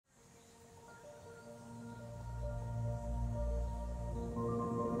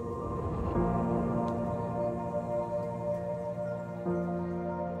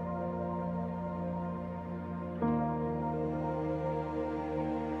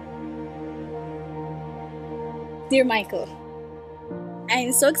Dear Michael, I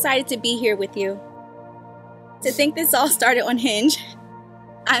am so excited to be here with you. To think this all started on Hinge,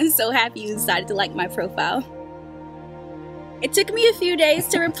 I'm so happy you decided to like my profile. It took me a few days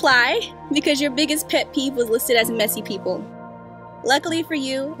to reply because your biggest pet peeve was listed as messy people. Luckily for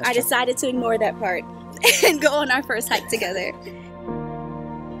you, I decided to ignore that part and go on our first hike together.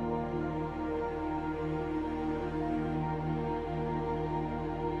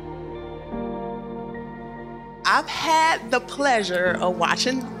 I've had the pleasure of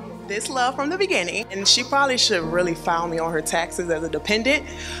watching this love from the beginning, and she probably should really file me on her taxes as a dependent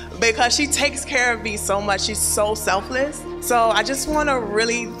because she takes care of me so much. She's so selfless. So I just want to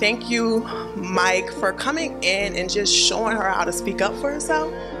really thank you, Mike, for coming in and just showing her how to speak up for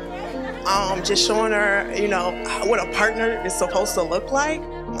herself. Just showing her, what a partner is supposed to look like.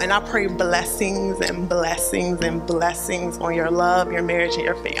 And I pray blessings and blessings and blessings on your love, your marriage, and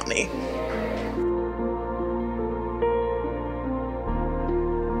your family.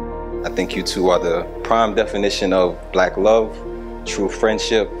 I think you two are the prime definition of Black love, true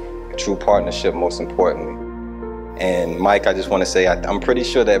friendship, true partnership, most importantly. And Mike, I just want to say, I'm pretty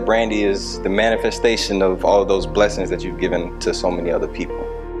sure that Brandy is the manifestation of all of those blessings that you've given to so many other people.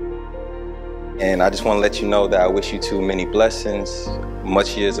 And I just want to let you know that I wish you two many blessings,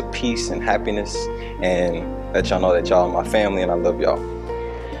 much years of peace and happiness, and let y'all know that y'all are my family and I love y'all.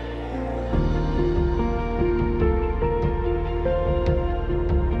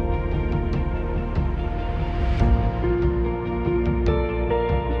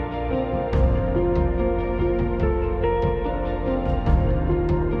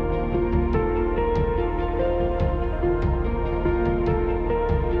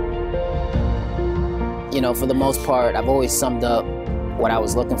 For the most part, I've always summed up what I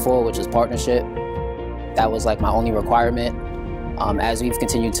was looking for, which is partnership. That was like my only requirement. As we've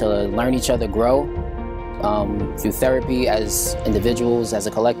continued to learn each other, grow through therapy as individuals, as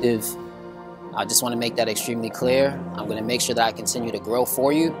a collective, I just want to make that extremely clear. I'm going to make sure that I continue to grow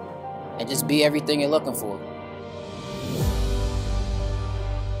for you and just be everything you're looking for.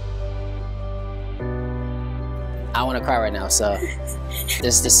 I want to cry right now, so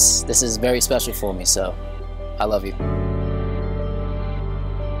this is very special for me, so I love you.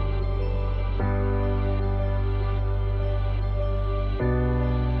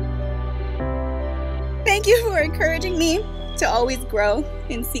 Thank you for encouraging me to always grow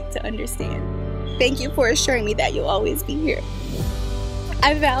and seek to understand. Thank you for assuring me that you'll always be here.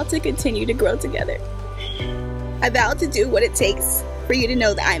 I vow to continue to grow together. I vow to do what it takes for you to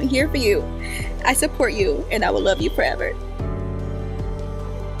know that I'm here for you. I support you, and I will love you forever.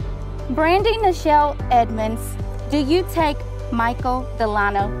 Brandy Nichelle Edmonds, do you take Michael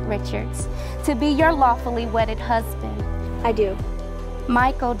Delano Richards to be your lawfully wedded husband? I do.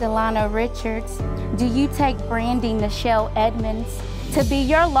 Michael Delano Richards, do you take Brandy Nichelle Edmonds to be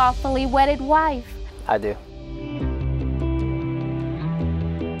your lawfully wedded wife? I do.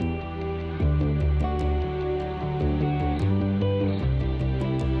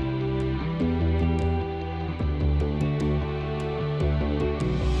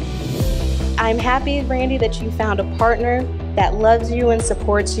 I'm happy, Brandy, that you found a partner that loves you and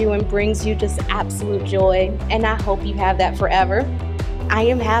supports you and brings you just absolute joy, and I hope you have that forever. I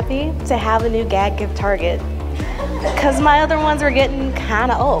am happy to have a new gag gift target because my other ones were getting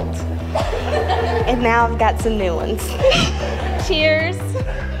kind of old, and now I've got some new ones. Cheers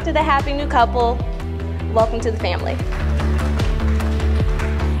to the happy new couple. Welcome to the family.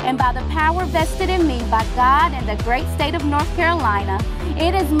 And by the power vested in me by God and the great state of North Carolina,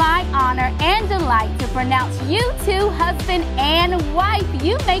 it is my honor and delight to pronounce you two husband and wife.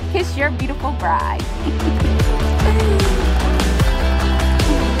 You may kiss your beautiful bride.